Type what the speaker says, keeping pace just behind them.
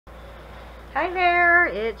Hi there,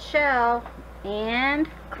 it's Shell and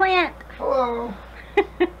Clint. Hello.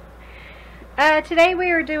 Today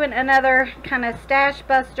we are doing another kind of stash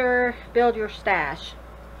buster, build your stash.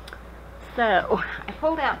 So I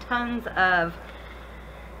pulled out tons of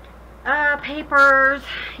papers.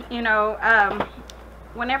 You know,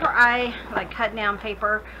 whenever I like cut down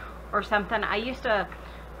paper or something, I used to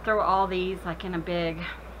throw all these like in a big,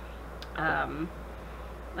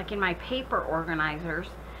 like in my paper organizers.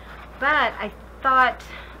 But I thought,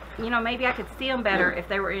 you know, maybe I could see them better if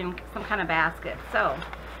they were in some kind of basket. So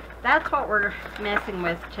that's what we're messing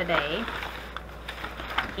with today.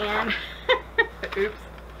 And oops,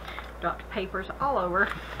 dropped papers all over.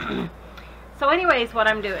 So anyways, what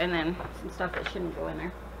I'm doing, and then some stuff that shouldn't go in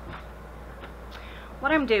there.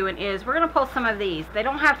 What I'm doing is we're going to pull some of these. They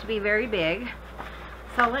don't have to be very big.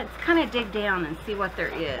 So let's kind of dig down and see what there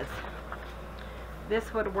is.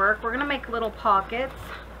 This would work. We're going to make little pockets.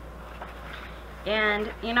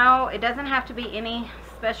 And, you know, it doesn't have to be any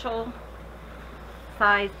special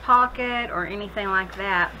size pocket or anything like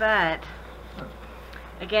that. But,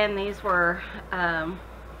 again, these were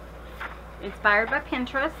inspired by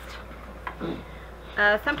Pinterest.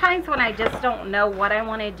 Sometimes when I just don't know what I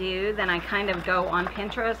want to do, then I kind of go on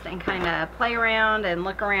Pinterest and kind of play around and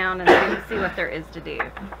look around and see what there is to do.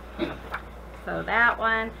 So that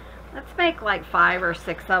one, let's make like 5 or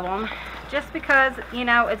 6 of them. Just because, you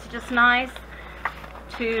know, it's just nice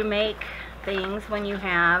to make things when you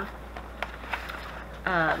have,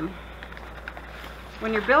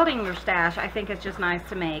 when you're building your stash. I think it's just nice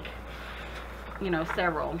to make, you know,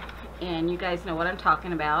 several. And you guys know what I'm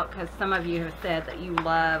talking about, because some of you have said that you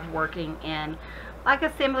love working in like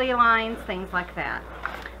assembly lines, things like that.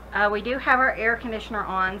 We do have our air conditioner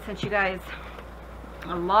on, since you guys,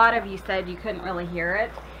 a lot of you said you couldn't really hear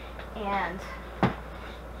it, and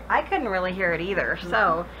I couldn't really hear it either.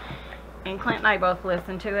 So, and Clint and I both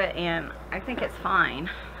listened to it, and I think it's fine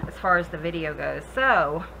as far as the video goes.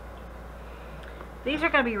 So these are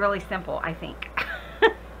going to be really simple, I think.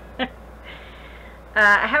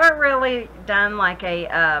 I haven't really done like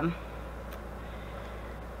a,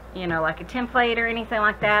 you know, like a template or anything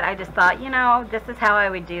like that. I just thought, you know, this is how I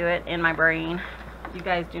would do it in my brain. You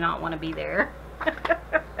guys do not want to be there.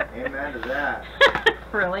 Amen to that.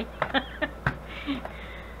 Really?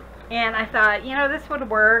 And I thought, you know, this would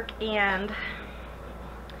work, and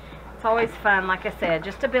it's always fun, like I said,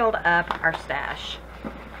 just to build up our stash.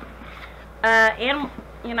 And,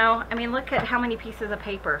 you know, I mean, look at how many pieces of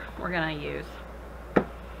paper we're going to use.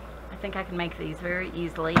 I think I can make these very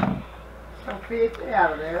easily. So get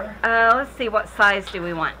out of there. Let's see, what size do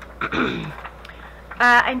we want?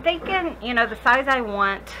 I'm thinking, you know, the size I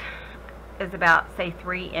want is about, say,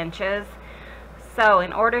 3 inches. So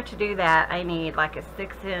in order to do that, I need like a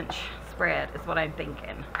 6-inch spread is what I'm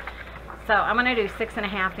thinking. So I'm going to do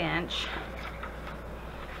 6.5 inch.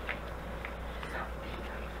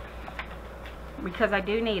 Because I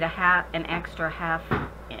do need an extra half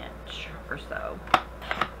inch or so.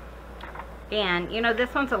 And, you know,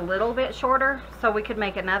 this one's a little bit shorter, so we could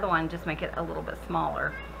make another one, just make it a little bit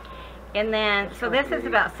smaller. And then, so this is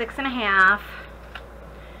about 6.5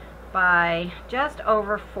 by just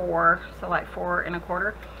over 4, so like 4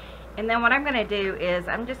 1/4. And then what I'm going to do is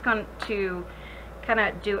I'm just going to kind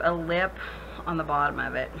of do a lip on the bottom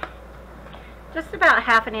of it. Just about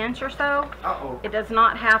 1/2 inch or so. Uh-oh. It does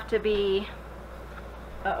not have to be...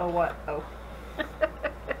 Uh-oh, what? Oh.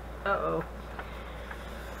 Uh-oh.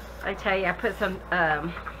 I tell you, I put some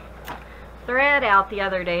thread out the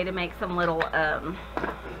other day to make some little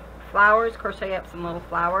flowers, crochet up some little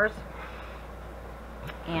flowers,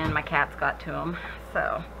 and my cats got to them.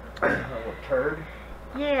 So, A little turd.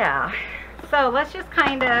 yeah. So let's just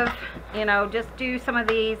kind of, you know, just do some of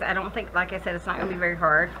these. I don't think, like I said, it's not going to be very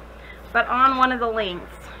hard. But on one of the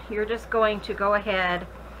lengths, you're just going to go ahead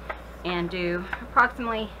and do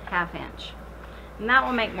approximately 1/2 inch. And that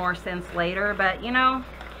will make more sense later, but, you know,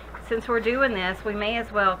 since we're doing this, we may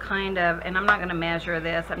as well kind of, and I'm not going to measure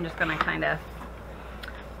this, I'm just going to kind of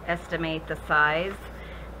estimate the size.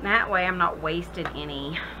 And that way I'm not wasting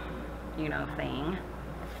any, you know, thing.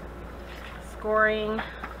 Scoring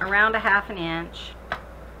around 1/2 inch.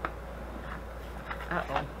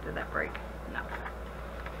 Uh-oh, did that break? No.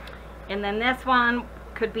 And then this one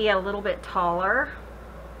could be a little bit taller.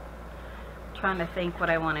 I'm trying to think what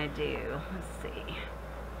I want to do. Let's see.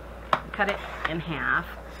 Cut it in half.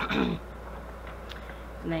 And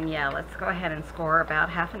then, yeah, let's go ahead and score about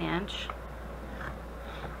 1/2 inch.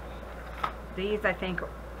 These, I think,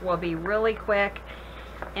 will be really quick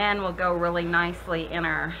and will go really nicely in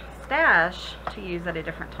our stash to use at a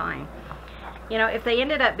different time. You know, if they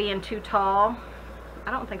ended up being too tall,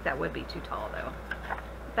 I don't think that would be too tall though.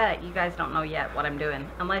 But you guys don't know yet what I'm doing,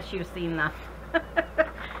 unless you've seen the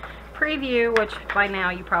preview, which by now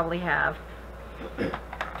you probably have.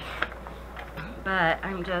 But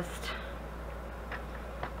I'm just,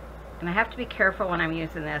 and I have to be careful when I'm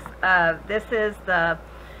using this. This is the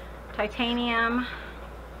titanium,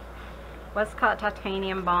 what's called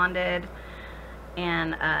titanium bonded,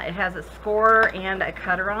 and it has a scorer and a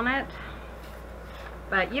cutter on it.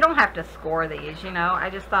 But you don't have to score these, you know. I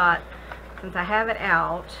just thought, since I have it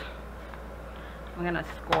out, I'm gonna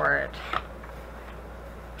score it.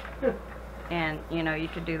 And you know, you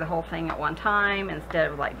could do the whole thing at one time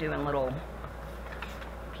instead of like doing little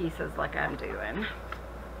pieces like I'm doing.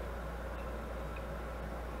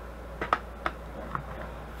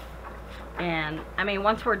 And I mean,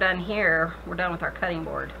 once we're done here, we're done with our cutting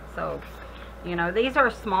board. So, you know, these are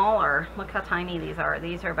smaller. Look how tiny these are.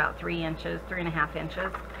 These are about 3 inches, 3.5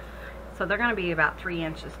 inches. So they're going to be about 3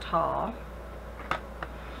 inches tall.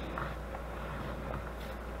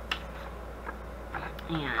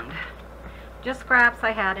 And just scraps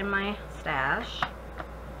I had in my stash.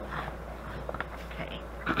 Okay.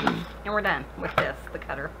 And we're done with this, the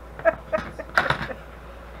cutter.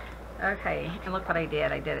 Okay, and look what I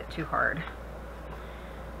did. I did it too hard.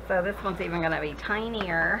 So this one's even going to be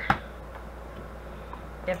tinier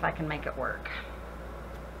if I can make it work.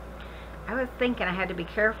 I was thinking I had to be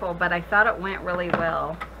careful, but I thought it went really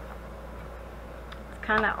well. It's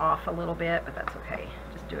kind of off a little bit, but that's okay.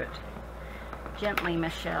 Just do it gently,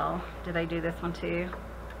 Michelle. Did I do this one too?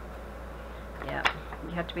 Yep.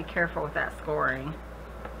 You have to be careful with that scoring,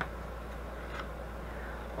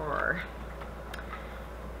 or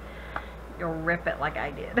you'll rip it like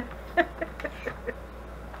I did.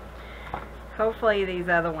 Hopefully these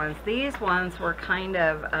other ones, these ones were kind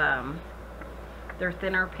of, they're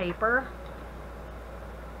thinner paper.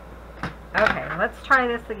 Okay, let's try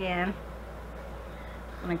this again.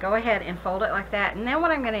 I'm going to go ahead and fold it like that. And then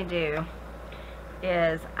what I'm going to do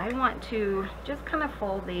is I want to just kind of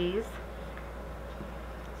fold these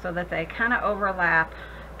so that they kind of overlap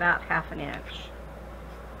about 1/2 inch.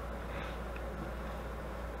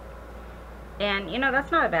 And you know,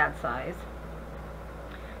 that's not a bad size.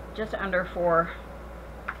 Just under 4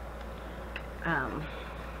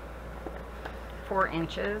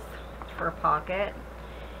 inches for a pocket.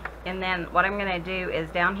 And then what I'm going to do is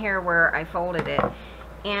down here where I folded it,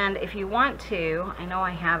 and if you want to, I know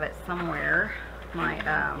I have it somewhere, my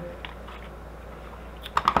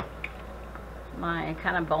my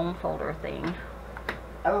kind of bone folder thing.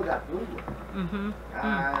 Oh, that blue one.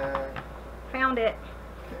 Found it.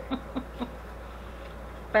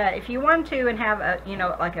 But if you want to and have a, you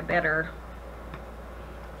know, like a better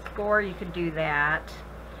score, you could do that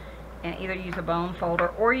and either use a bone folder,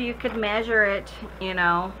 or you could measure it, you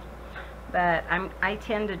know. But I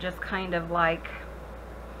tend to just kind of like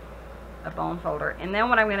a bone folder. And then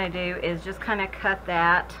what I'm going to do is just kind of cut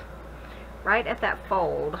that right at that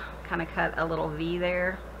fold, kind of cut a little V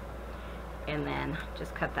there, and then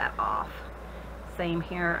just cut that off. Same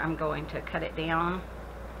here, I'm going to cut it down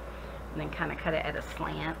and then kind of cut it at a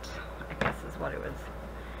slant, I guess is what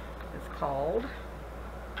it's called.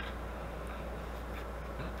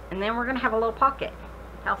 And then we're going to have a little pocket.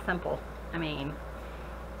 How simple. I mean,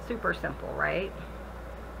 super simple, right?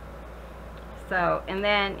 So, and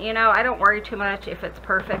then, you know, I don't worry too much if it's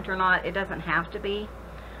perfect or not. It doesn't have to be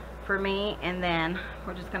for me. And then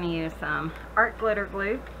we're just going to use some art glitter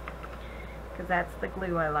glue, because that's the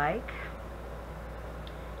glue I like.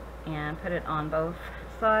 And put it on both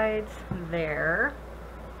sides there.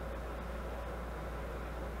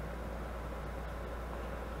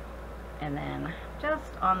 And then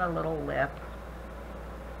just on the little lip.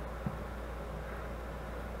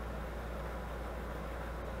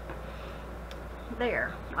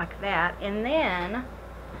 There, like that. And then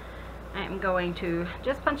I'm going to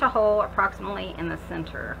just punch a hole approximately in the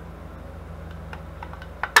center.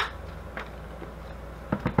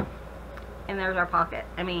 And there's our pocket.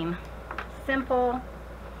 I mean, simple.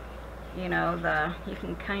 You know, you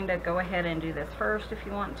can kind of go ahead and do this first if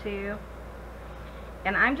you want to.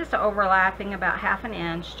 And I'm just overlapping about 1/2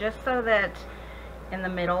 inch, just so that in the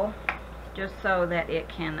middle, just so that it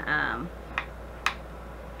can,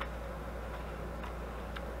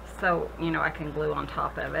 so, you know, I can glue on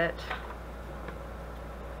top of it.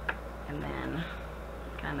 And then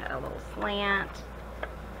kind of a little slant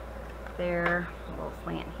there, a little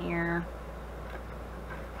slant here.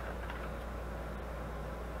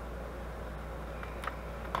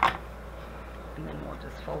 And then we'll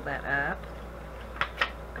just fold that up.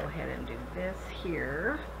 Go ahead and do this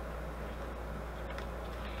here.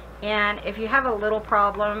 And if you have a little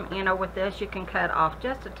problem, you know, with this, you can cut off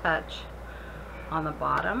just a touch on the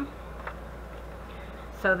bottom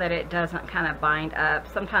so that it doesn't kind of bind up.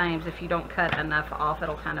 Sometimes if you don't cut enough off,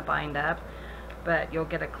 it'll kind of bind up, but you'll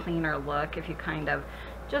get a cleaner look if you kind of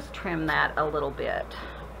just trim that a little bit.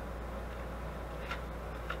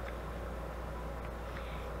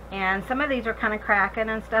 And some of these are kind of cracking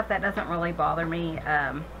and stuff. That doesn't really bother me.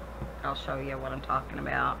 I'll show you what I'm talking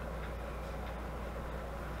about.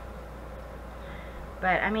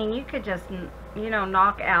 But I mean, you could just, you know,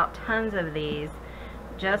 knock out tons of these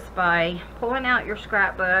just by pulling out your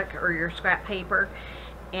scrapbook or your scrap paper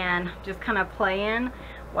and just kind of playing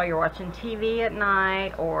while you're watching TV at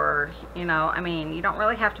night, or, you know, I mean, you don't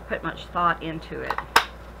really have to put much thought into it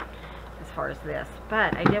as far as this.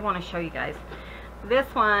 But I did want to show you guys. This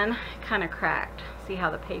one kind of cracked. See how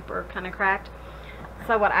the paper kind of cracked?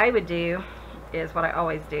 So what I would do is what I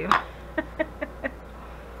always do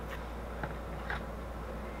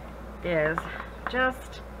is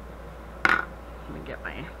just, let me get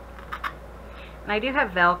my, and I do have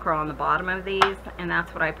Velcro on the bottom of these, and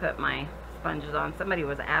that's what I put my sponges on. Somebody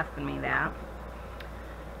was asking me that.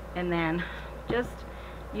 And then just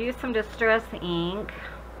use some Distress ink,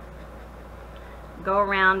 go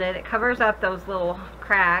around it. It covers up those little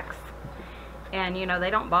cracks, and you know, they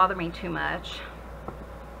don't bother me too much.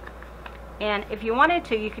 And if you wanted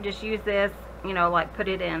to, you could just use this, you know, like put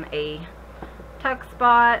it in a tuck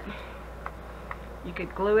spot. You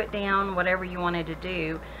could glue it down, whatever you wanted to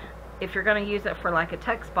do. If you're going to use it for like a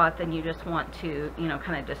tuck spot, then you just want to, you know,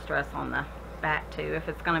 kind of distress on the back too, if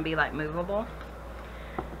it's going to be like movable.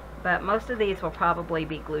 But most of these will probably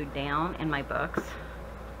be glued down in my books.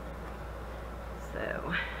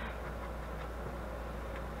 So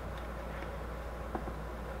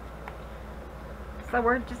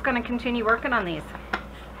we're just going to continue working on these.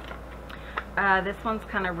 This one's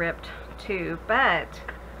kind of ripped too, but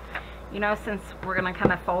you know, since we're going to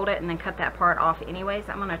kind of fold it and then cut that part off anyways,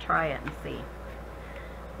 I'm going to try it and see.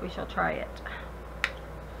 We shall try it.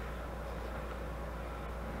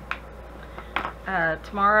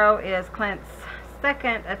 Tomorrow is Clint's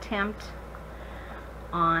second attempt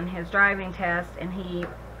on his driving test, and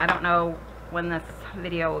I don't know when this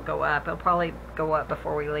video will go up. It'll probably go up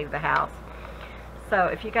before we leave the house. So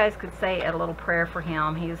if you guys could say a little prayer for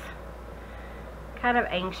him. He's kind of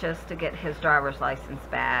anxious to get his driver's license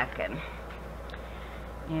back, and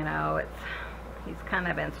you know, he's kind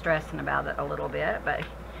of been stressing about it a little bit, but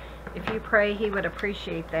if you pray, he would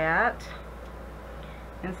appreciate that.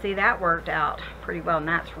 And see, that worked out pretty well, and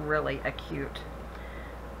that's really a cute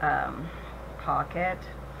pocket.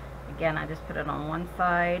 Again, I just put it on one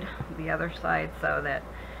side, the other side, so that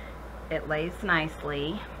it lays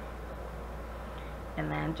nicely,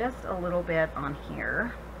 and then just a little bit on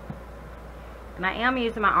here. And I am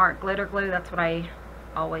using my art glitter glue. That's what I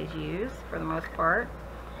always use for the most part.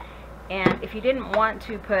 And if you didn't want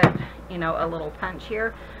to put, you know, a little punch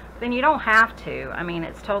here, then you don't have to. I mean,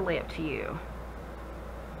 it's totally up to you.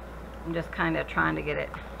 I'm just kind of trying to get it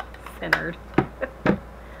centered.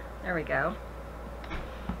 There we go.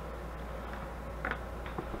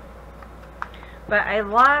 But I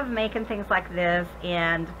love making things like this,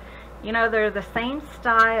 and you know, they're the same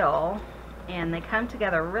style, and they come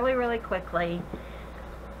together really, really quickly.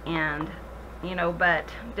 And you know, but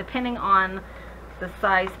depending on the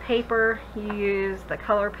size paper you use, the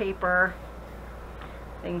color paper,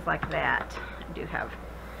 things like that. I do have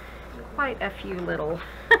quite a few little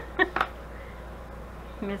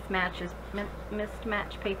mismatch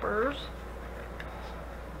papers.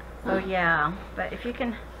 So yeah, but if you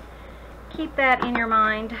can keep that in your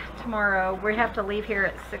mind, tomorrow we have to leave here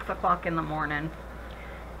at 6 o'clock in the morning,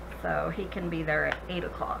 so he can be there at 8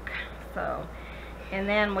 o'clock. So, and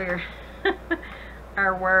then we're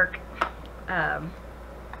our work, I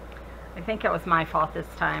think it was my fault this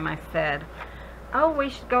time. I said, oh, we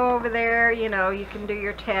should go over there, you know, you can do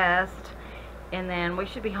your test, and then we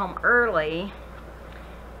should be home early.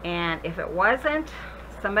 And if it wasn't,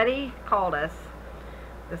 somebody called us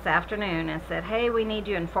this afternoon and said, hey, we need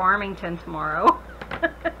you in Farmington tomorrow.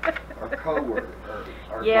 Our co-worker.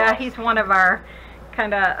 Yeah, he's one of our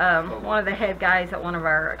kind of one of the head guys at one of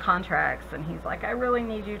our contracts, and he's like, I really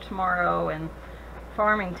need you tomorrow in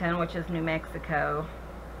Farmington, which is New Mexico.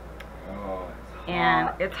 Oh, and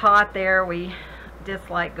it's hot there. We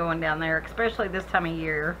dislike going down there, especially this time of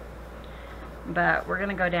year. But we're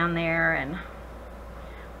gonna go down there and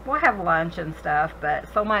we'll have lunch and stuff, but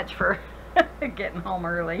so much for getting home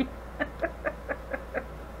early.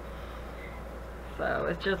 So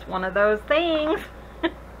it's just one of those things.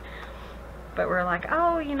 But we're like,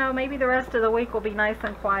 oh, you know, maybe the rest of the week will be nice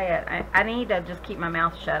and quiet. I need to just keep my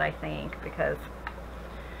mouth shut, I think, because,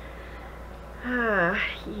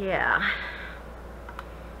 yeah.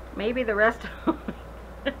 Maybe the rest of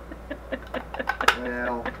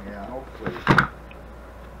Well, yeah, hopefully.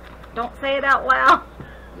 Don't say it out loud.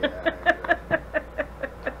 Yeah,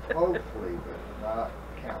 hopefully, but not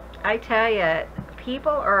count. I tell you,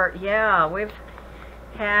 people are, yeah,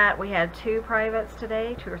 we had 2 privates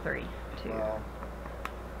today, 2 or 3? 2. Well,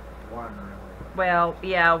 1 really. Well,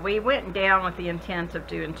 yeah, we went down with the intent of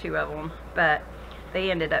doing 2 of them, but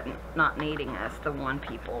they ended up not needing us, the 1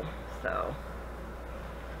 people, so.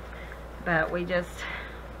 But we just,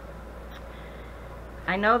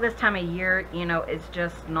 I know this time of year, you know, it's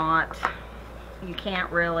just not, you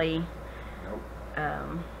can't really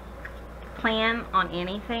plan on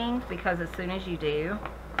anything, because as soon as you do,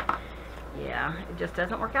 yeah, it just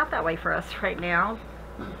doesn't work out that way for us right now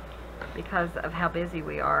because of how busy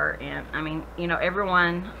we are. And I mean, you know,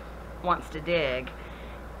 everyone wants to dig,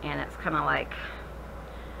 and it's kind of like,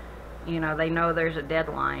 you know, they know there's a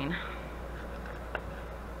deadline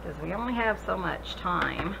because we only have so much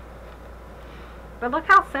time. But look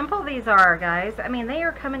how simple these are, guys. I mean, they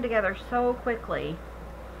are coming together so quickly.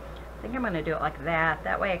 I think I'm going to do it like that.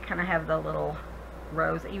 That way I kind of have the little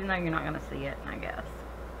rows, even though you're not going to see it, I guess.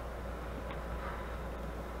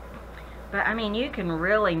 But, I mean, you can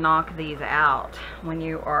really knock these out when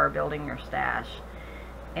you are building your stash.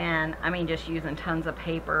 And, I mean, just using tons of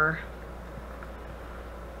paper,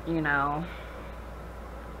 you know.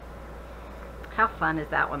 How fun is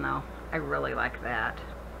that one, though? I really like that.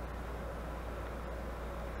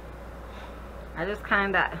 I just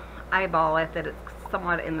kind of eyeball it that it's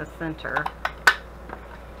somewhat in the center.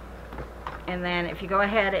 And then if you go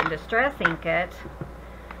ahead and distress ink it,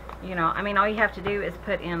 you know, I mean, all you have to do is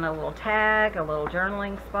put in a little tag, a little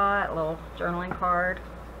journaling spot, a little journaling card.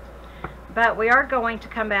 But we are going to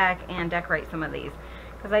come back and decorate some of these,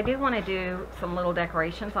 because I do want to do some little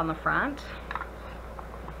decorations on the front.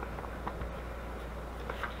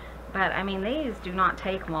 But, I mean, these do not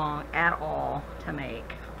take long at all to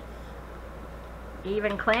make.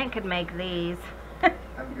 Even Clint could make these.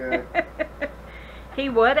 I'm good. He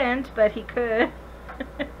wouldn't, but he could.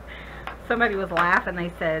 Somebody was laughing.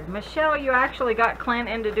 They said, Michelle, you actually got Clint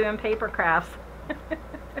into doing paper crafts.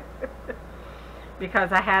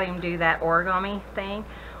 Because I had him do that origami thing,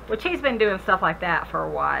 which he's been doing stuff like that for a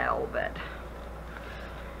while, but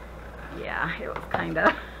yeah, it was kind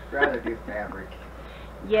of... Rather do fabric.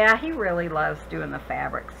 Yeah, he really loves doing the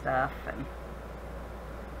fabric stuff, and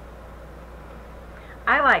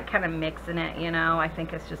I like kind of mixing it, you know. I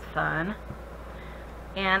think it's just fun.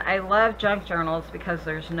 And I love junk journals because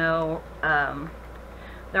there's no,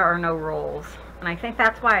 there are no rules. And I think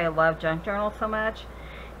that's why I love junk journals so much,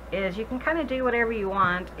 is you can kind of do whatever you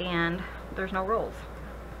want and there's no rules,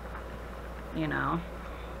 you know.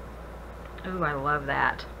 Ooh, I love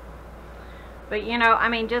that. But, you know, I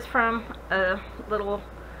mean, just from a little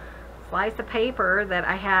slice of paper that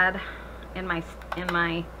I had in my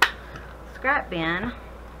scrap bin,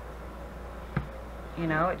 you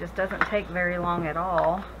know, it just doesn't take very long at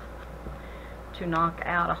all to knock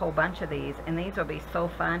out a whole bunch of these, and these will be so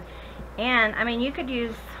fun. And I mean, you could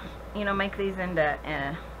use, you know, make these into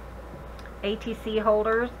ATC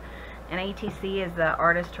holders, and ATC is the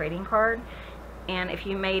artist trading card. And if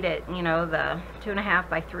you made it, you know, the 2.5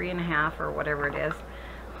 by 3.5 or whatever it is,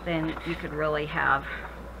 then you could really have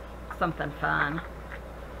something fun.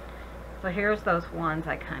 So here's those ones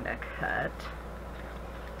I kind of cut.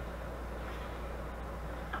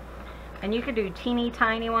 And you could do teeny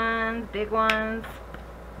tiny ones, big ones.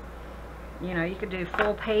 You know, you could do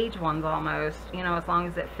full page ones almost, you know, as long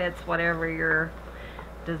as it fits whatever your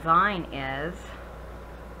design is.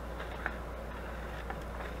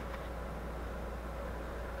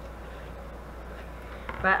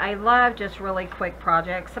 But I love just really quick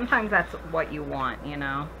projects. Sometimes that's what you want, you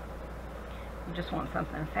know. You just want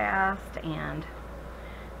something fast, and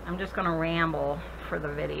I'm just going to ramble for the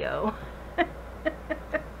video.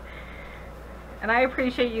 And I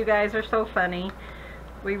appreciate you guys are so funny.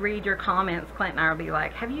 We read your comments. Clint and I will be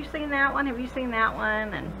like, have you seen that one? Have you seen that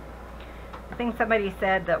one? And I think somebody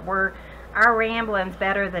said that our rambling's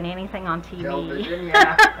better than anything on TV. Television,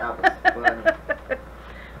 yeah, that was funny.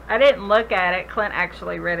 I didn't look at it. Clint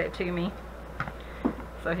actually read it to me.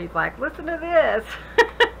 So he's like, listen to this.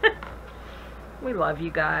 We love you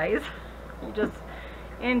guys. You just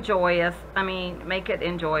enjoy us. I mean, make it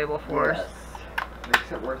enjoyable for us.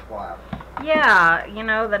 Makes it worthwhile. Yeah, you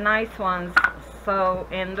know, the nice ones. So,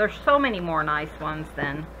 and there's so many more nice ones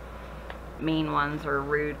than, mean ones or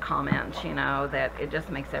rude comments, you know, that it just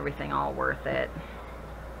makes everything all worth it.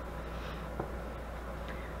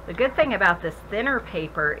 The good thing about this thinner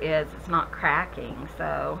paper is it's not cracking,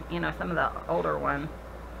 so, you know, some of the older one.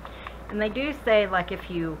 And they do say, like, if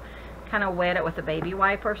you kind of wet it with a baby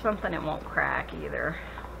wipe or something, it won't crack either.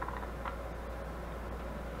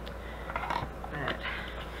 But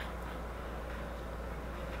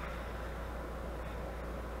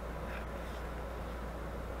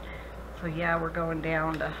so yeah, we're going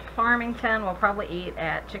down to Farmington. We'll probably eat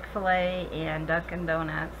at Chick-fil-A and Dunkin'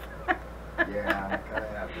 Donuts. Yeah, I gotta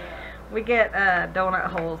have that. We get donut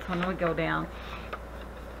holes when we go down.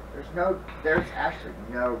 There's actually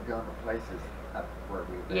no donut places up where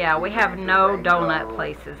we live. Yeah, we have no donut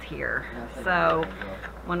places here. Nothing So Rainbow.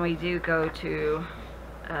 when we do go to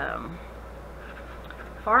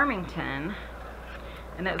Farmington,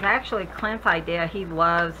 and it was actually Clint's idea. He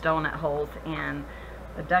loves donut holes, and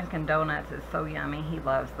the Dunkin' Donuts is so yummy. He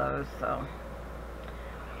loves those, so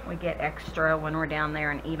we get extra when we're down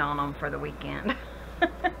there and eat on them for the weekend.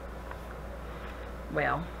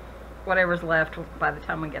 Well, whatever's left by the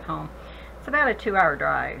time we get home. It's about a 2-hour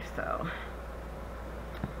drive, so.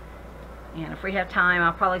 And if we have time,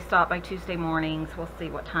 I'll probably stop by Tuesday mornings. We'll see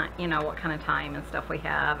what time, you know, what kind of time and stuff we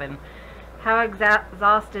have and how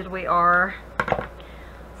exhausted we are.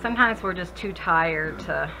 Sometimes we're just too tired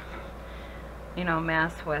to, you know,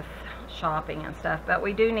 mess with shopping and stuff. But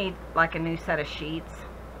we do need like a new set of sheets.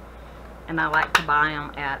 And I like to buy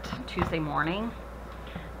them at Tuesday morning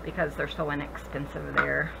because they're so inexpensive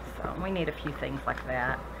there. So we need a few things like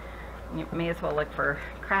that. You may as well look for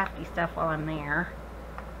crafty stuff while I'm there.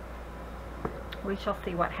 We shall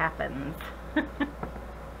see what happens.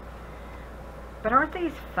 But aren't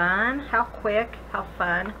these fun? How quick, how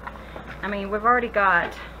fun. I mean, we've already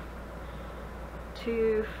got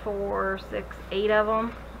 2, 4, 6, 8 of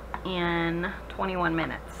them in 21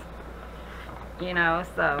 minutes. You know,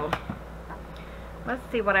 so let's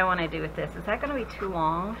see what I want to do with this. Is that going to be too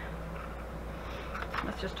long?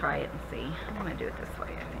 Let's just try it and see. I'm going to do it this way,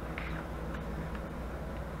 I think.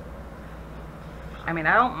 I mean,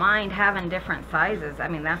 I don't mind having different sizes. I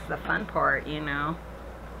mean, that's the fun part, you know.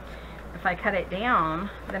 If I cut it down,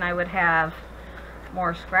 then I would have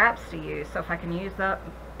more scraps to use. So if I can use up,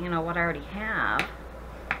 you know, what I already have,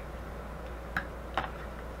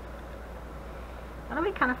 that'll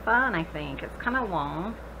be kind of fun, I think. It's kind of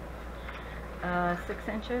long. 6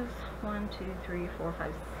 inches. 1, 2, 3, 4,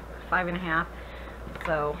 5, 5.5.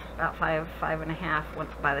 So about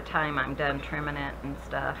 5.5 by the time I'm done trimming it and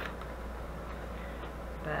stuff.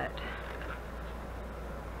 But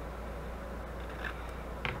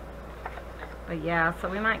yeah, so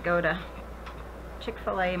we might go to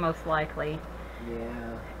Chick-fil-A most likely.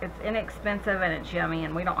 Yeah. It's inexpensive and it's yummy,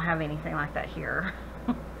 and we don't have anything like that here.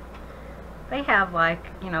 They have, like,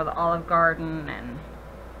 you know, the Olive Garden and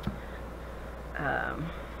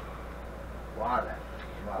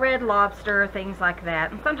Red Lobster, things like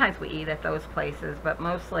that. And sometimes we eat at those places, but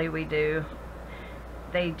mostly we do.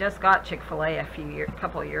 They just got Chick-fil-A a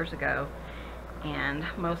couple of years ago, and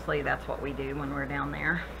mostly that's what we do when we're down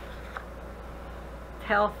there. It's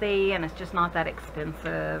healthy and it's just not that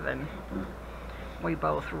expensive, and we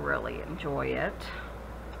both really enjoy it.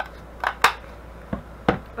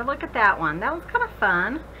 But look at that one. That one's kind of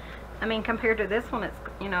fun. I mean, compared to this one, it's,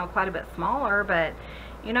 you know, quite a bit smaller, but,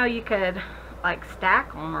 you know, you could, like,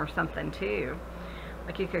 stack them or something, too.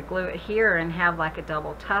 Like, you could glue it here and have, like, a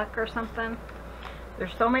double tuck or something.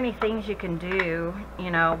 There's so many things you can do, you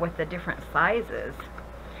know, with the different sizes.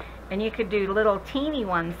 And you could do little teeny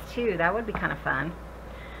ones, too. That would be kind of fun.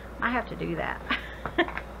 I have to do that.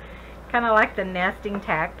 Kind of like the nesting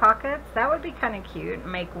tag pockets. That would be kind of cute.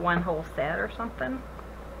 Make one whole set or something.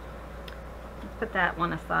 Let's put that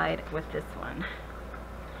one aside with this one.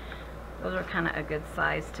 Those are kind of a good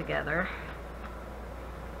size together.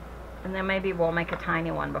 And then maybe we'll make a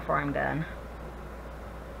tiny one before I'm done.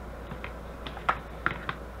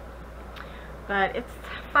 But it's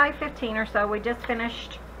 5:15 or so. We just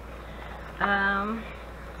finished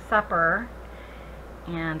supper.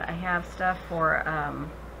 And I have stuff for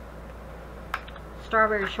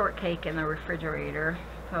strawberry shortcake in the refrigerator.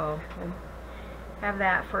 So we'll have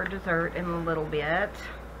that for dessert in a little bit.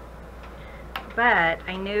 But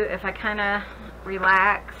I knew if I kind of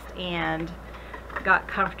relaxed and got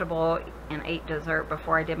comfortable and ate dessert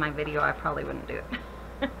before I did my video, I probably wouldn't do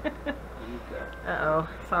it. Uh-oh.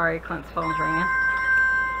 Sorry, Clint's phone's ringing.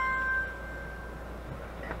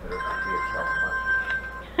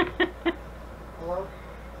 Hello?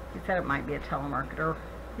 He said it might be a telemarketer.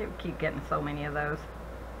 You keep getting so many of those.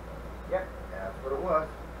 Yep, that's what it was.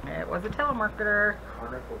 It was a telemarketer.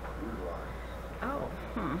 Carnival Cruise Line. Oh,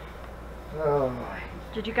 Oh.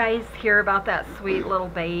 Did you guys hear about that sweet little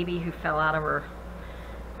baby who fell out of her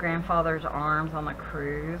grandfather's arms on the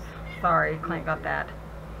cruise? Sorry, Clint got that.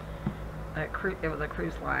 It was a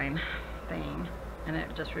cruise line thing, and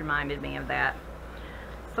it just reminded me of that.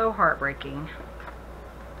 So heartbreaking.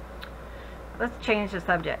 Let's change the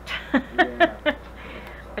subject. Yeah.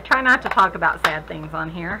 I try not to talk about sad things on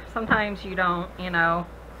here. Sometimes you don't, you know.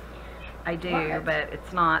 I do, What? but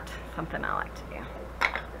it's not something I like to do.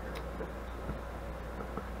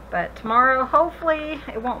 But tomorrow, hopefully,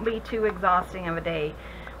 it won't be too exhausting of a day.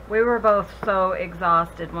 We were both so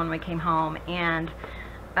exhausted when we came home, and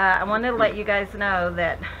I wanted to let you guys know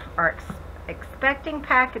that are expecting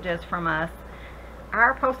packages from us.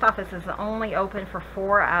 Our post office is only open for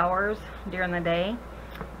 4 hours during the day,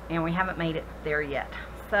 and we haven't made it there yet.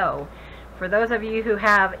 So, for those of you who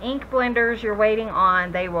have ink blenders you're waiting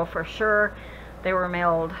on, they will for sure. They were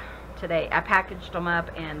mailed today. I packaged them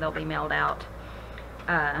up, and they'll be mailed out.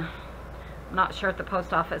 I'm not sure if the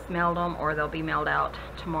post office mailed them or they'll be mailed out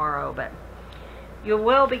tomorrow, but you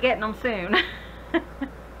will be getting them soon.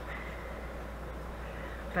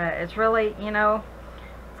 But it's really, you know,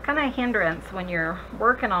 it's kind of a hindrance when you're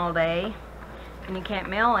working all day and you can't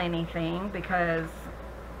mail anything because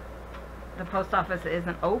the post office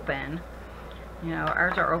isn't open. You know,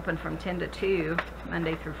 ours are open from 10 to 2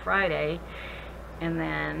 Monday through Friday, and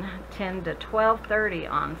then 10 to 12:30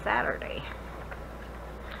 on Saturday.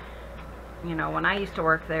 You know, when I used to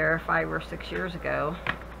work there 5 or 6 years ago,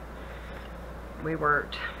 we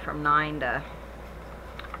worked from 8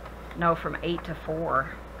 to 4.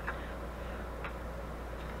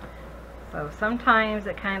 So sometimes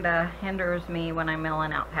it kind of hinders me when I'm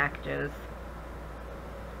mailing out packages.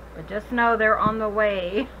 But just know they're on the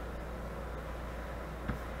way.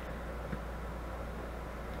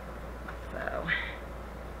 So.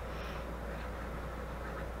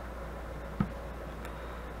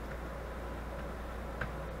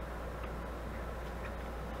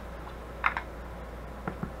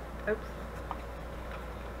 Oops.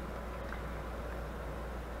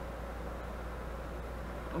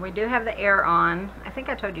 We do have the air on. I think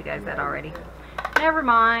I told you guys that already. Never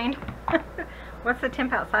mind. What's the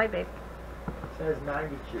temp outside, babe? It says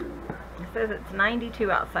 92. It says it's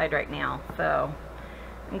 92 outside right now. So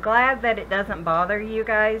I'm glad that it doesn't bother you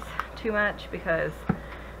guys too much, because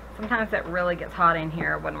sometimes it really gets hot in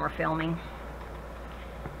here when we're filming.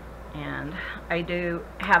 And I do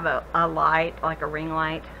have a light, like a ring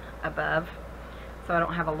light above, so I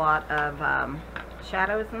don't have a lot of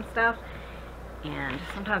shadows and stuff, and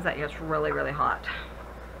sometimes that gets really, really hot.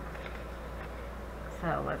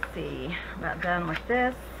 So let's see, about done with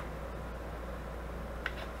this.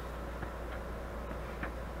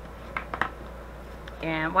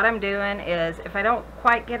 And what I'm doing is, if I don't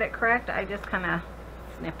quite get it correct, I just kind of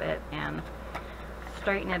snip it and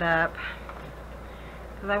straighten it up,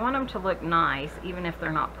 because I want them to look nice even if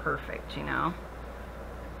they're not perfect, you know.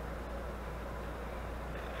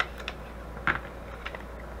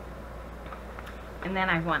 And then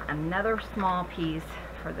I want another small piece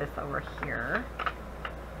for this over here.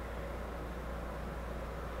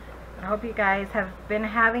 I hope you guys have been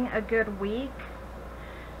having a good week.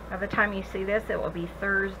 By the time you see this, it will be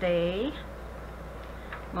Thursday,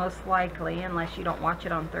 most likely, unless you don't watch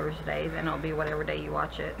it on Thursday, then it'll be whatever day you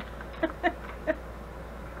watch it.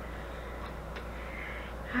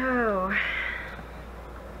 Oh,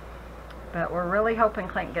 but we're really hoping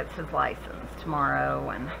Clint gets his license tomorrow,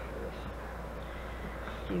 and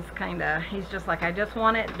he's just like, I just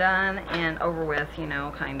want it done and over with, you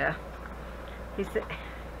know, kinda. He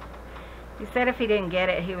said if he didn't get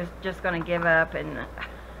it, he was just going to give up and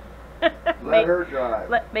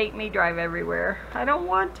make me drive everywhere. I don't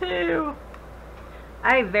want to.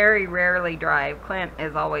 I very rarely drive. Clint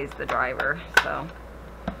is always the driver, so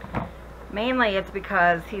mainly it's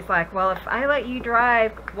because he's like, well, if I let you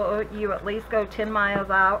drive, will you at least go 10 miles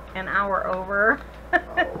an hour over?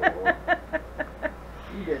 Oh.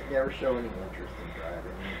 You just never show any interest in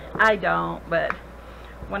driving. You know. I don't, but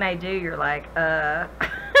when I do, you're like,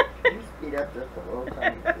 You speed up just a little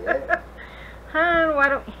tiny bit. Huh, why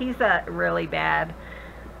don't, he's a really bad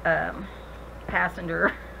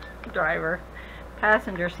passenger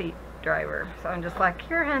seat driver. So I'm just like,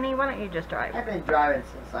 here, honey, why don't you just drive? I've been driving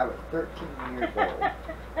since I was 13 years old.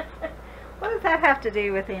 What does that have to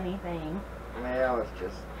do with anything? Well, it's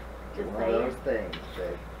just one of those things,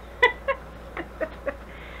 babe.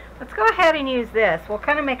 Let's go ahead and use this. We'll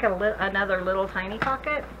kind of make another little tiny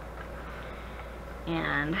pocket.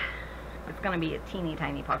 And it's going to be a teeny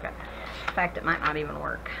tiny pocket. In fact, it might not even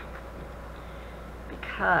work,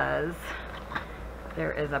 because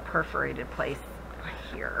there is a perforated place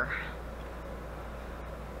here.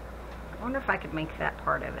 I wonder if I could make that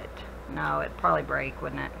part of it. No, it'd probably break,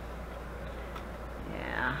 wouldn't it?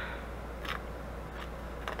 Yeah.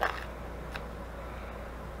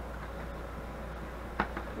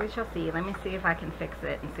 We shall see. Let me see if I can fix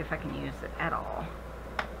it and see if I can use it at all.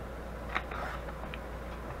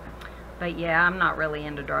 But yeah, I'm not really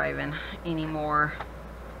into driving anymore.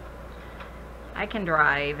 I can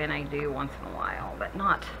drive, and I do once in a while, but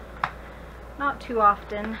not too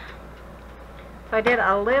often. So I did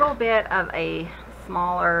a little bit of a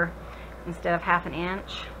smaller instead of 1/2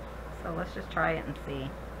 inch. So let's just try it and see.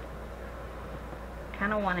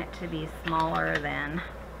 Kind of want it to be smaller than,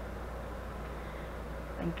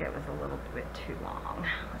 I think it was a little bit too long.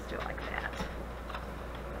 Let's do it like that.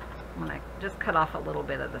 I'm going to just cut off a little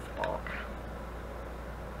bit of this bulk.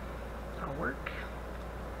 That'll work.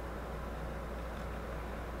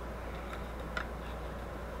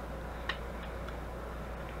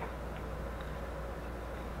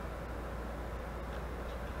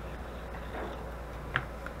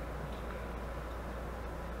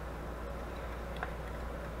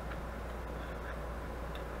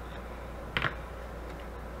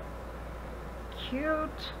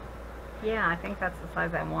 Cute. Yeah, I think that's the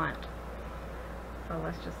size I want. So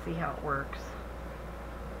let's just see how it works.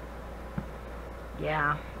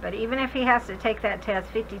 Yeah, but even if he has to take that test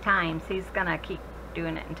 50 times, he's gonna keep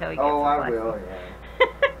doing it until he gets Oh, his I license. will,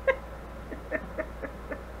 yeah.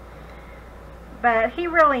 But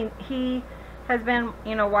he has been,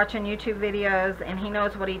 you know, watching YouTube videos, and he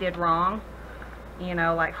knows what he did wrong. You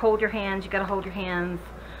know, like hold your hands, you gotta hold your hands,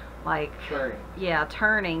 like, Turning. yeah,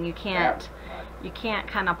 turning, you can't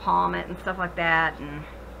kind of palm it and stuff like that, and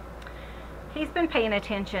he's been paying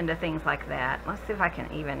attention to things like that. Let's see if I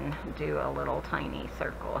can even do a little tiny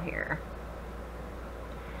circle here.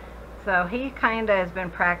 So he kind of has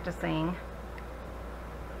been practicing.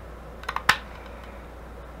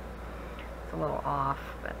 It's a little off,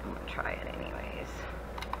 but I'm going to try it anyways.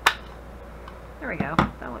 There we go.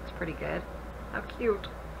 That looks pretty good. How cute.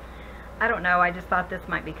 I don't know, I just thought this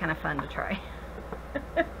might be kind of fun to try.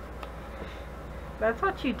 That's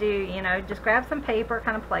what you do, you know, just grab some paper,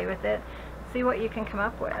 kind of play with it, see what you can come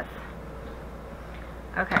up with.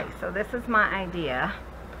 Okay, so this is my idea.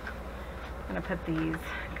 I'm going to put these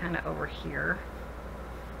kind of over here.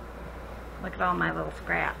 Look at all my little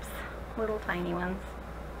scraps, little tiny ones.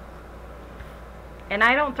 And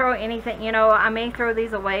I don't throw anything, you know, I may throw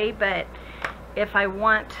these away, but if I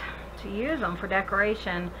want to use them for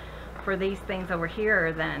decoration for these things over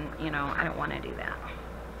here, then, you know, I don't want to do that.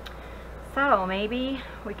 So maybe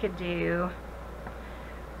we could do,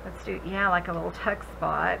 let's do, yeah, like a little tuck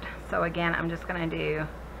spot. So again, I'm just going to do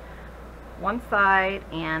one side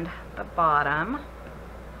and the bottom.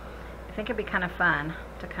 I think it'd be kind of fun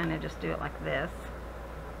to kind of just do it like this.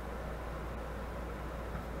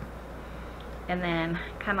 And then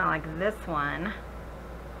kind of like this one,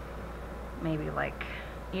 maybe like,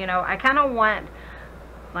 you know, I kind of want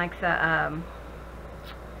like the,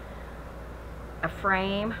 a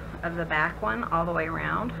frame of the back one all the way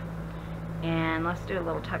around, and let's do a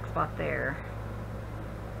little tuck spot there,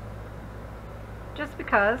 just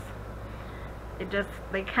because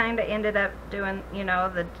they kind of ended up doing, you know,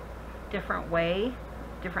 the different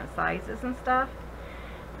sizes and stuff,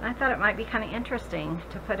 and I thought it might be kind of interesting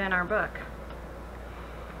to put in our book,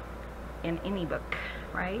 in any book,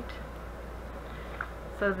 right?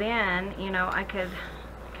 So then, you know, I could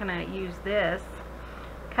kind of use this,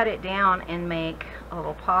 cut it down, and make a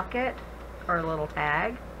little pocket or a little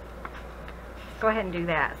tag. Let's go ahead and do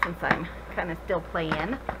that since I'm kind of still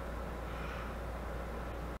playing.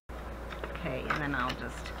 Okay, and then I'll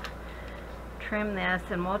just trim this,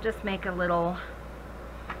 and we'll just make a little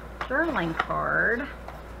journaling card.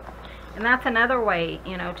 And that's another way,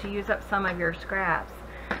 you know, to use up some of your scraps.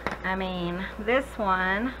 I mean, this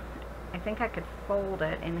one, I think I could fold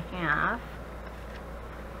it in half.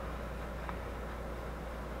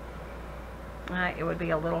 It would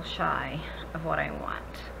be a little shy of what I want.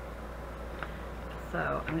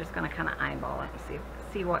 So I'm just going to kind of eyeball it and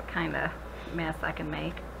see what kind of mess I can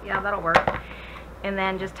make. Yeah, that'll work. And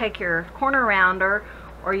then just take your corner rounder,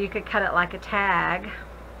 or you could cut it like a tag.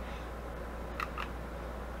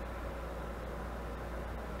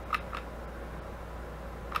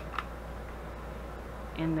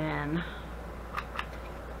 And then,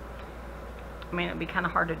 I mean, it'd be kind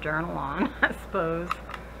of hard to journal on, I suppose.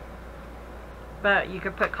 But you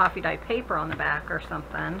could put coffee dye paper on the back or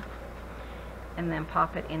something, and then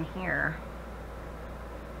pop it in here.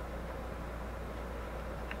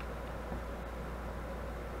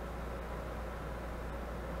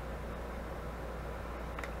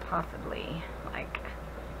 possibly like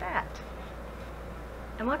that.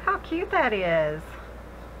 And look how cute that is.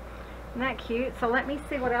 Isn't that cute? So let me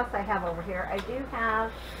see what else I have over here. I do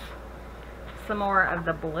have some more of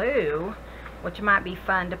the blue, which might be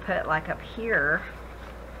fun to put like up here.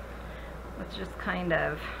 It's just kind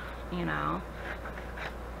of, you know,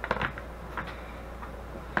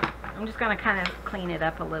 I'm just going to kind of clean it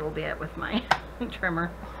up a little bit with my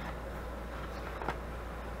trimmer.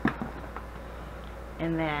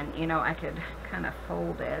 And then, you know, I could kind of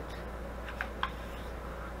fold it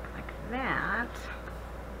like that.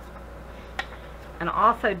 And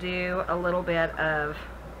also do a little bit of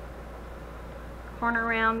corner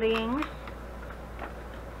rounding.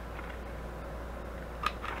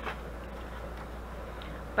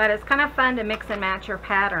 But it's kind of fun to mix and match your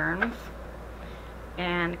patterns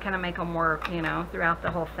and kind of make them work, you know, throughout the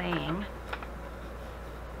whole thing.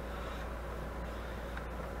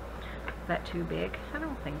 Is that too big? I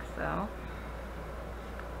don't think so.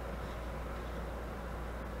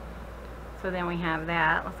 So then we have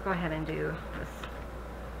that. Let's go ahead and do this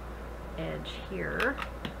edge here.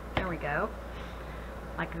 There we go.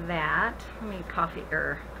 Like that. Let me coffee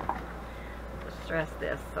or distress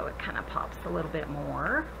this so it kind of pops a little bit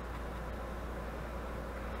more.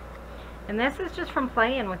 And this is just from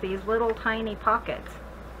playing with these little tiny pockets.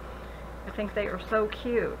 I think they are so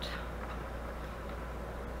cute.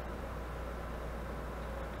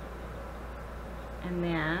 And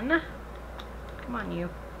then, come on you.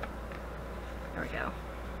 There we go.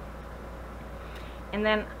 And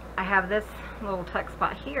then I have this little tuck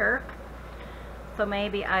spot here. So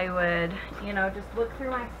maybe I would, you know, just look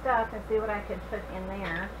through my stuff and see what I could put in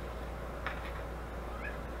there.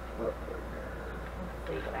 Let's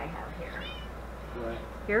see what I have here. What?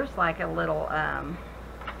 Here's like a little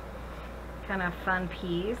kind of fun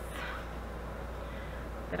piece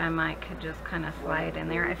that I might could just kind of slide in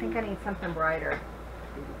there. I think I need something brighter.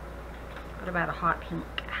 What about a hot pink?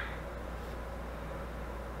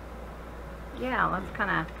 Yeah, let's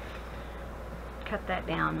kind of cut that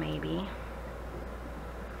down maybe.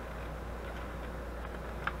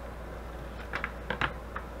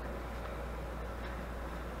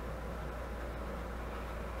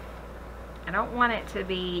 I don't want it to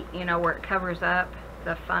be, you know, where it covers up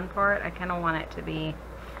the fun part. I kind of want it to be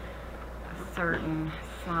a certain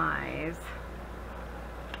size.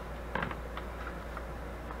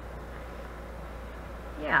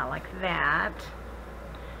 Yeah, like that.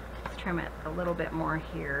 Let's trim it a little bit more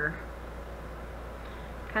here.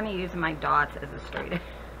 Kind of using my dots as a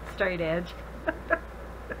straight edge.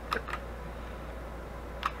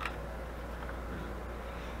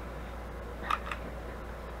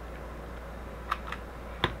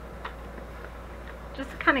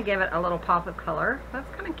 Just to kind of give it a little pop of color. That's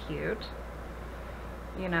kind of cute.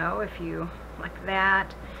 You know, if you like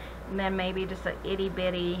that. And then maybe just an itty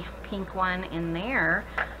bitty pink one in there.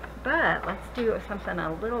 But let's do something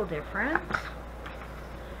a little different.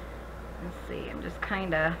 Let's see, I'm just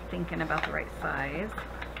kind of thinking about the right size.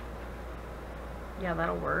 Yeah,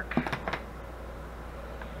 that'll work.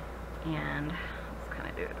 And let's kind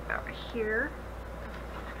of do it about right here.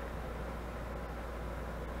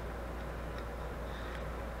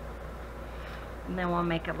 And then we'll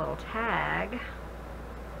make a little tag,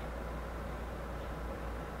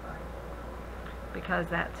 because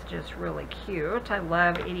that's just really cute. I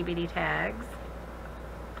love itty bitty tags.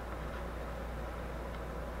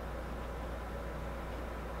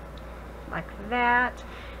 Like that.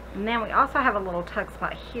 And then we also have a little tuck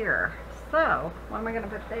spot here. So, what am I going to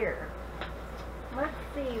put there? Let's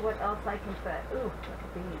see what else I can put. Ooh, look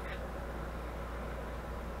at these.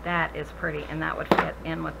 That is pretty, and that would fit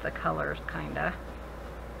in with the colors, kind of.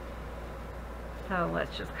 So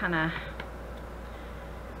let's just kind of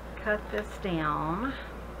cut this down.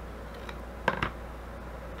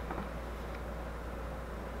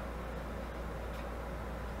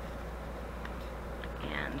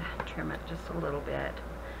 And trim it just a little bit.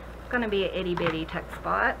 It's going to be an itty bitty tuck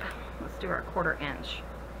spot. Let's do our 1/4 inch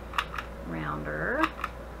rounder.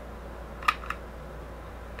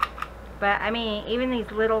 But I mean, even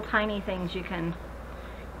these little tiny things you can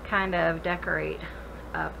kind of decorate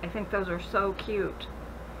up. I think those are so cute.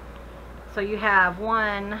 So you have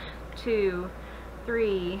 1, 2,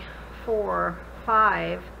 3, 4,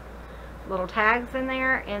 5 little tags in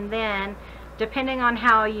there, and then depending on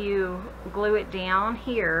how you glue it down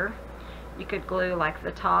here, you could glue like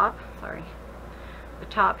the top, the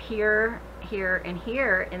top here, here, and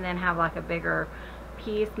here, and then have like a bigger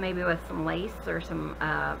piece, maybe with some lace or some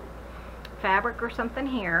fabric or something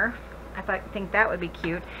here. I think that would be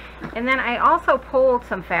cute. And then I also pulled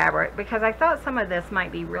some fabric because I thought some of this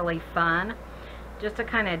might be really fun just to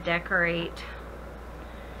kind of decorate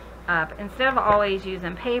up. Instead of always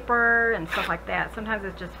using paper and stuff like that, sometimes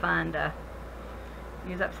it's just fun to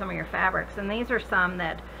use up some of your fabrics. And these are some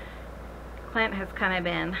that Clint has kind of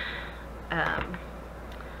been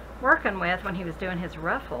working with when he was doing his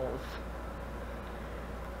ruffles.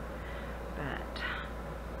 But,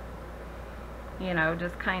 you know,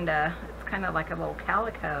 just kind of, it's kind of like a little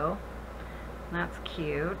calico. That's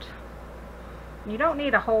cute. You don't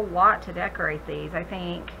need a whole lot to decorate these. I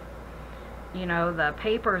think, you know, the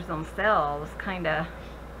papers themselves kind of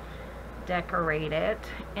decorate it.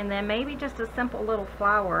 And then maybe just a simple little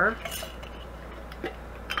flower.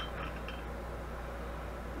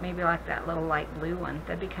 Maybe like that little light blue one.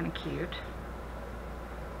 That'd be kind of cute.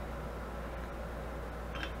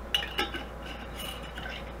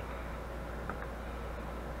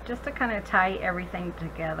 Just to kind of tie everything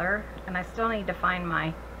together. And I still need to find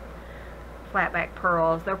my flatback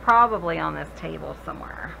pearls. They're probably on this table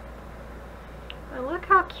somewhere. But look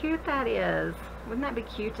how cute that is. Wouldn't that be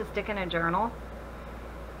cute to stick in a journal?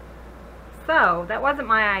 So, that wasn't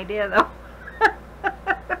my idea though.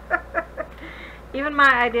 Even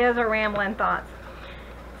my ideas are rambling thoughts.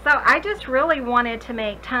 So, I just really wanted to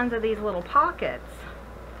make tons of these little pockets.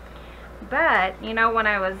 But, you know, when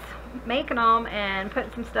I was making them and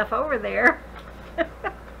putting some stuff over there,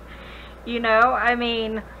 you know, I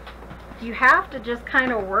mean, you have to just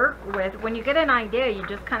kind of work with, when you get an idea, you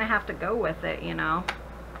just kind of have to go with it, you know.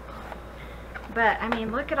 But, I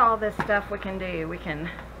mean, look at all this stuff we can do. We can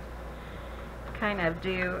kind of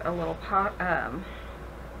do a little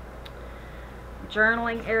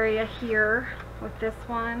journaling area here with this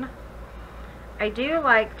one. I do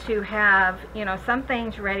like to have, you know, some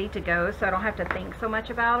things ready to go so I don't have to think so much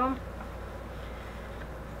about them.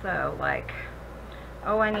 So, like,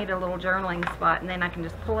 oh, I need a little journaling spot, and then I can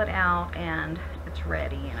just pull it out and it's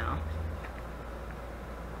ready, you know.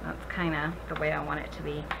 That's kind of the way I want it to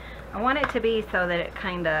be. I want it to be so that it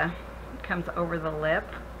kind of comes over the lip.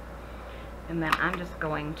 And then I'm just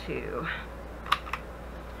going to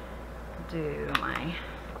do my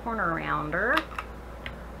corner rounder.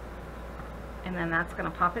 And then that's going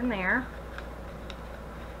to pop in there.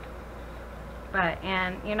 But,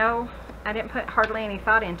 and, you know, I didn't put hardly any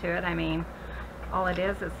thought into it. I mean, all it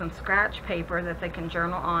is some scratch paper that they can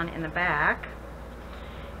journal on in the back.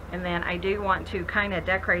 And then I do want to kind of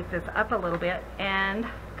decorate this up a little bit. And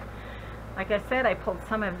like I said, I pulled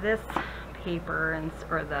some of this paper and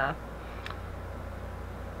or the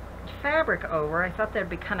fabric over. I thought that'd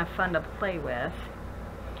be kind of fun to play with.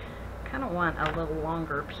 Kind of want a little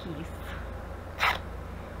longer piece.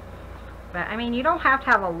 But I mean, you don't have to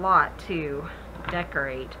have a lot to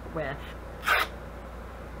decorate with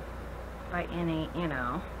by any, you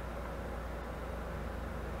know.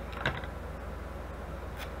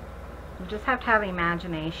 You just have to have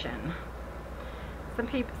imagination.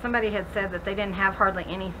 Somebody had said that they didn't have hardly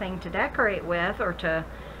anything to decorate with or to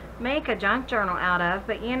make a junk journal out of,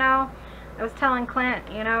 but you know, I was telling Clint,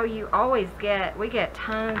 you know, you always we get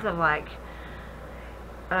tons of like,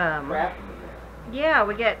 yeah,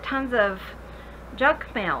 we get tons of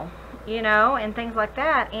junk mail, you know, and things like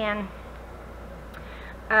that, and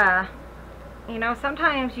you know,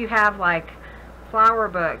 sometimes you have like flower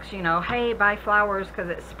books, you know, hey, buy flowers because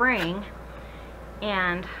it's spring,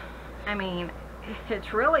 and I mean,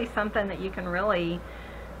 it's really something that you can really,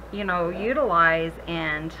 you know, utilize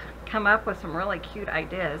and come up with some really cute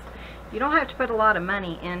ideas. You don't have to put a lot of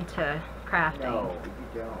money into crafting. No,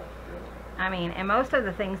 you don't. I mean, and most of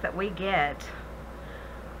the things that we get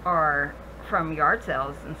are from yard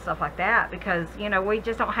sales and stuff like that, because, you know, we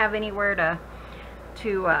just don't have anywhere to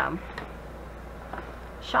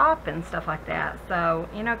shop and stuff like that. So,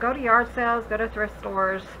 you know, go to yard sales, go to thrift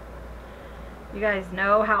stores. You guys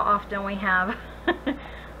know how often we have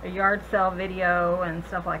a yard sale video and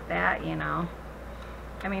stuff like that, you know.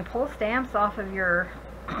 I mean, pull stamps off of your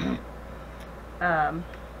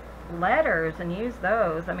letters and use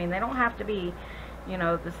those. I mean, they don't have to be, you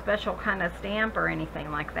know, the special kind of stamp or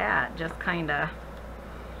anything like that. Just kind of,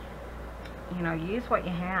 you know, use what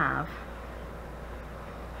you have.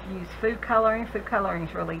 Use food coloring. Food coloring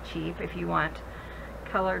is really cheap if you want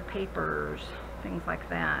colored papers, things like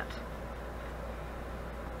that.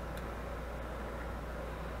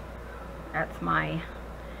 That's my,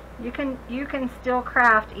 you can still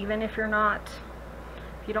craft even if you're not,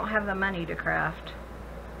 if you don't have the money to craft.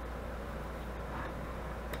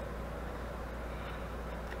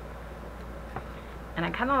 And I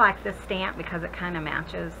kind of like this stamp because it kind of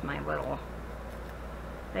matches my little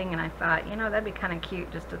thing, and I thought, you know, that'd be kind of cute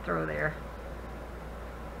just to throw there.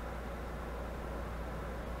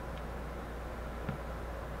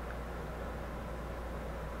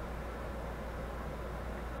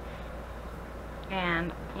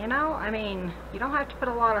 And, you know, I mean, you don't have to put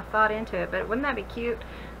a lot of thought into it, but wouldn't that be cute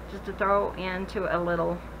just to throw into a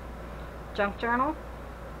little junk journal?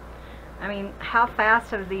 I mean, how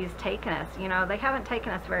fast have these taken us? You know, they haven't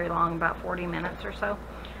taken us very long, about 40 minutes or so.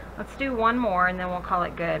 Let's do one more and then we'll call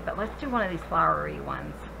it good, but let's do one of these flowery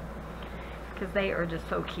ones because they are just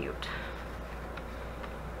so cute.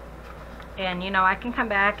 And, you know, I can come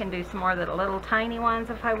back and do some more of the little tiny ones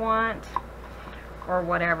if I want, or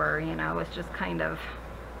whatever, you know, it's just kind of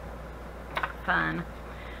fun.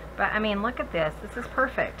 But, I mean, look at this. This is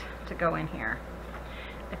perfect to go in here.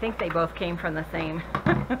 I think they both came from the same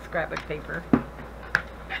scrapbook paper.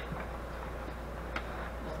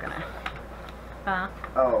 Just gonna...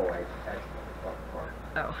 Oh, I accidentally fell apart.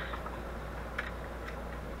 Oh.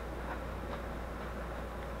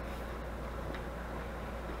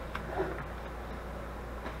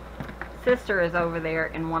 Sister is over there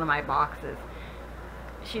in one of my boxes.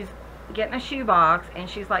 She's getting a shoe box and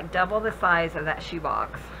she's like double the size of that shoe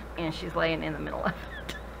box and she's laying in the middle of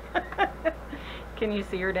it. Can you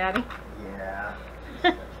see her, Daddy? Yeah.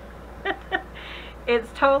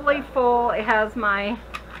 It's totally full. It has my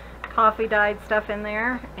coffee dyed stuff in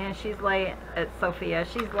there and she's laying, it's Sophia,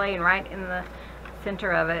 she's laying right in the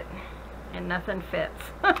center of it and nothing fits.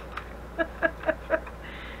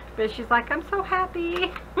 But she's like, I'm so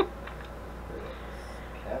happy.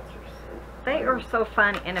 They are so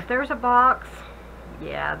fun, and if there's a box,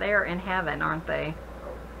 yeah, they're in heaven, aren't they?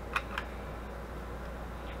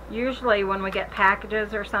 Usually when we get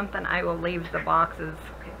packages or something, I will leave the boxes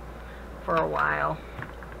for a while.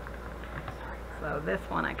 So this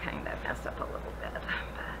one I kind of messed up a little bit,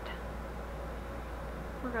 but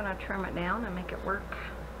we're going to trim it down and make it work.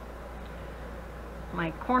 My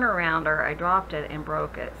corner rounder, I dropped it and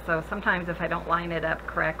broke it, so sometimes if I don't line it up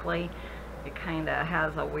correctly, it kind of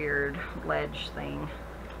has a weird ledge thing.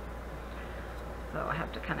 So I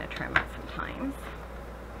have to kind of trim it sometimes.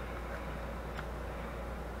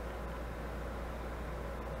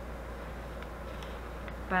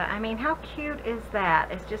 But I mean, how cute is that?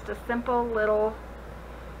 It's just a simple little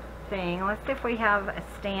thing. Let's see if we have a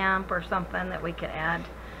stamp or something that we could add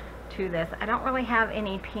to this. I don't really have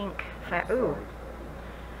any pink. Ooh,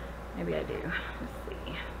 maybe I do. Let's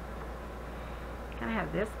see. I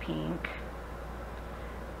have this pink.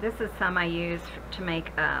 This is some I use to make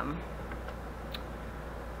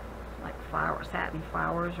like satin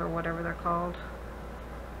flowers or whatever they're called.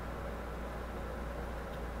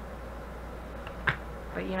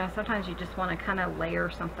 But you know, sometimes you just want to kind of layer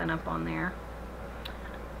something up on there.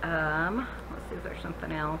 Let's see if there's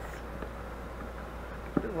something else.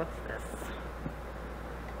 Ooh, what's this?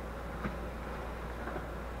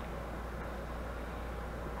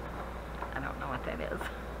 I don't know what that is.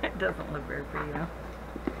 It doesn't look very pretty though.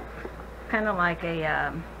 Kind of like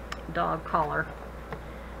a dog collar.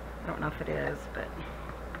 I don't know if it is, but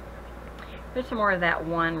there's some more of that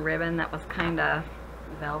one ribbon that was kind of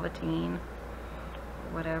velveteen,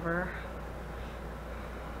 whatever.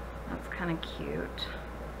 That's kind of cute.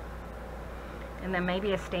 And then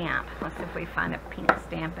maybe a stamp. Let's see if we find a pink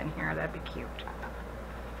stamp in here. That'd be cute.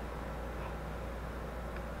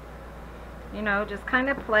 You know, just kind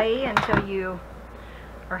of play until you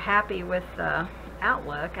are happy with the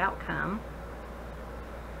outcome.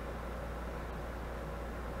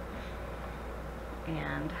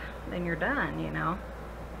 And then you're done, you know.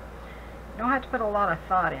 You don't have to put a lot of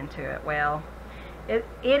thought into it. Well, it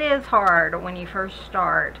is hard when you first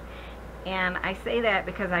start. And I say that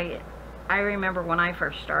because I remember when I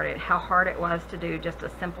first started how hard it was to do just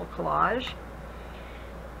a simple collage.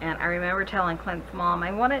 And I remember telling Clint's mom,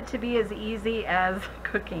 I want it to be as easy as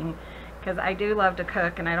cooking, because I do love to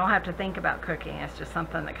cook and I don't have to think about cooking. It's just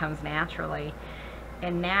something that comes naturally.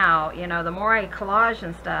 And now, you know, the more I collage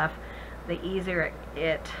and stuff, the easier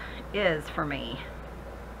it is for me.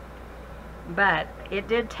 But it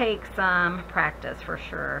did take some practice for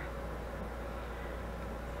sure.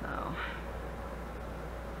 So,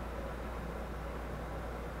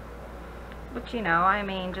 but you know, I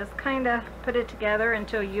mean, just kind of put it together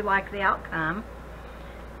until you like the outcome.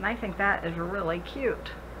 And I think that is really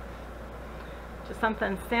cute. Just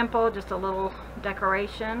something simple, just a little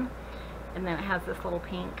decoration. And then it has this little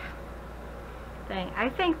pink thing. I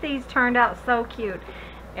think these turned out so cute.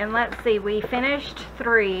 And let's see, we finished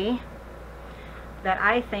 3 that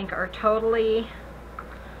I think are totally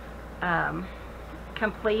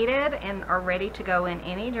completed and are ready to go in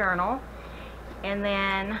any journal. And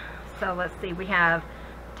then, so let's see, we have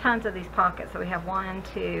tons of these pockets. So we have 1,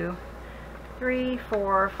 2, 3,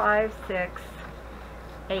 4, 5, 6,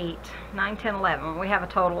 8, 9, 10, 11. We have a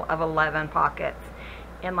total of 11 pockets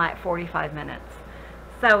in like 45 minutes.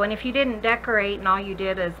 So, and if you didn't decorate and all you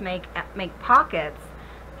did is make pockets,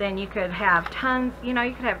 then you could have tons, you know,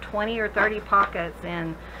 you could have 20 or 30 pockets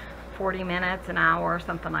in 40 minutes, an hour, or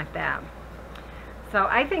something like that. So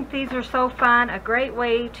I think these are so fun, a great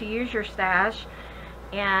way to use your stash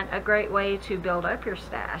and a great way to build up your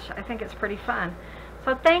stash. I think it's pretty fun.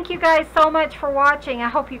 So thank you guys so much for watching. I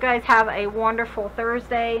hope you guys have a wonderful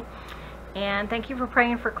Thursday, and thank you for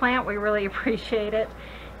praying for Clint. We really appreciate it,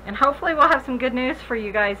 and hopefully we'll have some good news for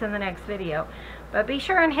you guys in the next video. But be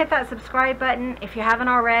sure and hit that subscribe button if you haven't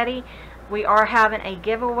already. We are having a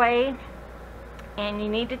giveaway, and you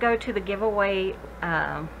need to go to the giveaway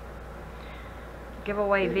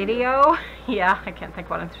video. Yeah, I can't think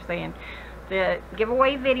what I'm saying. The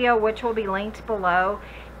giveaway video, which will be linked below,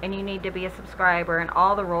 and you need to be a subscriber, and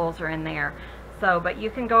all the rules are in there. So, but you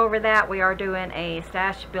can go over that. We are doing a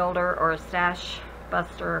stash builder or a stash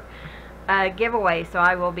buster giveaway, so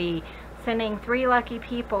I will be sending 3 lucky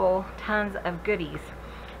people tons of goodies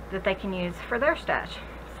that they can use for their stash.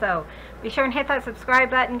 So be sure and hit that subscribe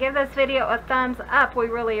button. Give this video a thumbs up. We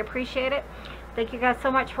really appreciate it. Thank you guys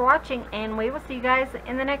so much for watching, and we will see you guys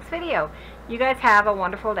in the next video. You guys have a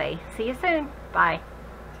wonderful day. See you soon. Bye.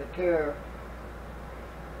 Take care.